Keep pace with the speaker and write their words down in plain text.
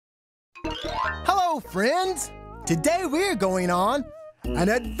Hello, friends! Today we're going on an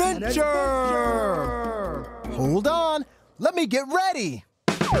adventure! Hold on, let me get ready!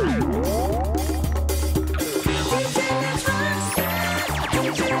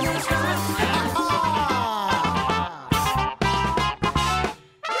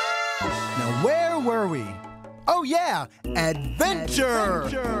 Now, where were we? Oh yeah, adventure!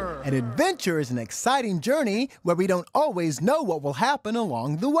 An adventure is an exciting journey where we don't always know what will happen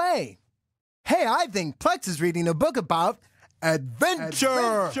along the way. Hey, I think Plex is reading a book about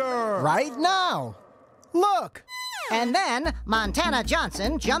adventure right now. Look! And then Montana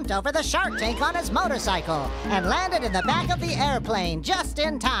Johnson jumped over the shark tank on his motorcycle and landed in the back of the airplane just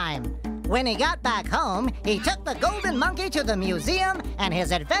in time. When he got back home, he took the golden monkey to the museum and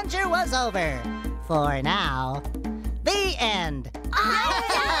his adventure was over. For now. The end.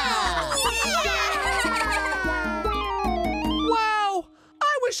 Wow!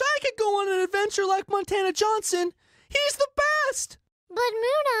 I wish I could go on an adventure like Montana Johnson. He's the best! But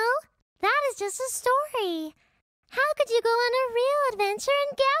Muno, that is just a story. How could you go on a real adventure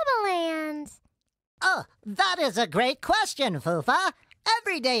in Gabba Land? Oh, that is a great question, Fufa.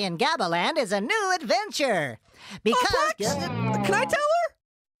 Every day in Gabba Land is a new adventure. Because... Can I tell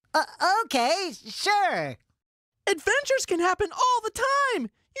her? Okay, sure. Adventures can happen all the time.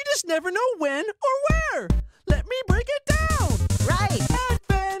 You just never know when or where. Let me break it down. Right.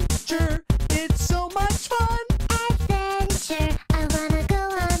 Adventure, it's so much fun. Adventure, I wanna go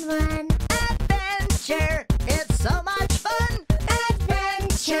on one. Adventure, it's so much fun.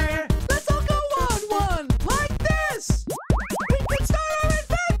 Adventure. Let's all go on one, like this. We can start our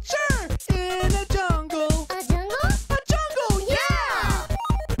adventure in a jungle. A jungle? A jungle, yeah!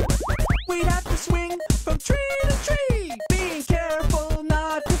 We'd have to swing from tree to tree, being careful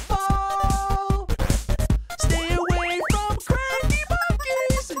not to fall. Stay away from cranky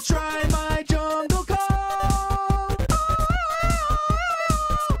monkeys and try my jungle call.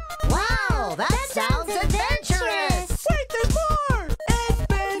 Wow, that sounds adventurous. Wait, there's more!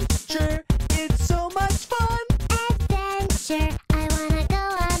 Adventure, it's so much fun. Adventure, I wanna go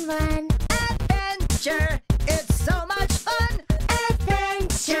on one. Adventure, it's so much fun.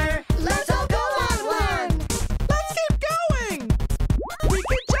 Adventure, let's all go on one. Let's keep going! We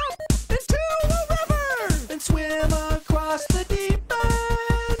can jump into a river and swim across the deep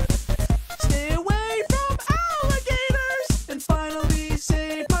end. Stay away from alligators and finally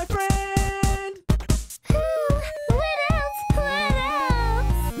save my friend. What else? What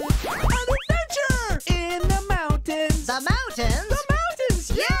else? An adventure in the mountains. The mountains? The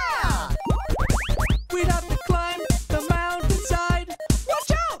mountains, yeah! We'd have to climb the mountainside.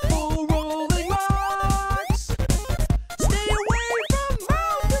 Watch out for rolling rocks. Stay away from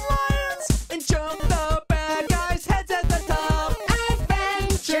mountain lions and jump the bad guys' heads at the top.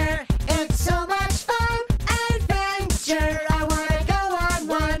 Adventure, it's so much fun. Adventure, I wanna go on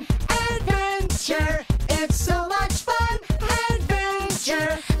one. Adventure, it's so much fun.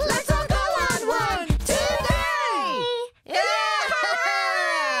 Adventure, let's all go on one today. Yay!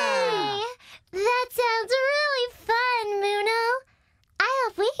 That sounds really fun, Muno. I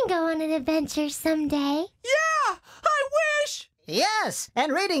hope we can go on an adventure someday. Yeah! I wish! Yes,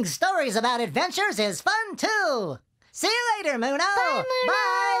 and reading stories about adventures is fun too. See you later, Muno. Bye, Muno.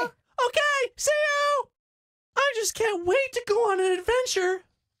 Bye. Okay, see you! I just can't wait to go on an adventure.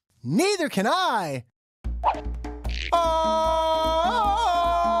 Neither can I. Oh!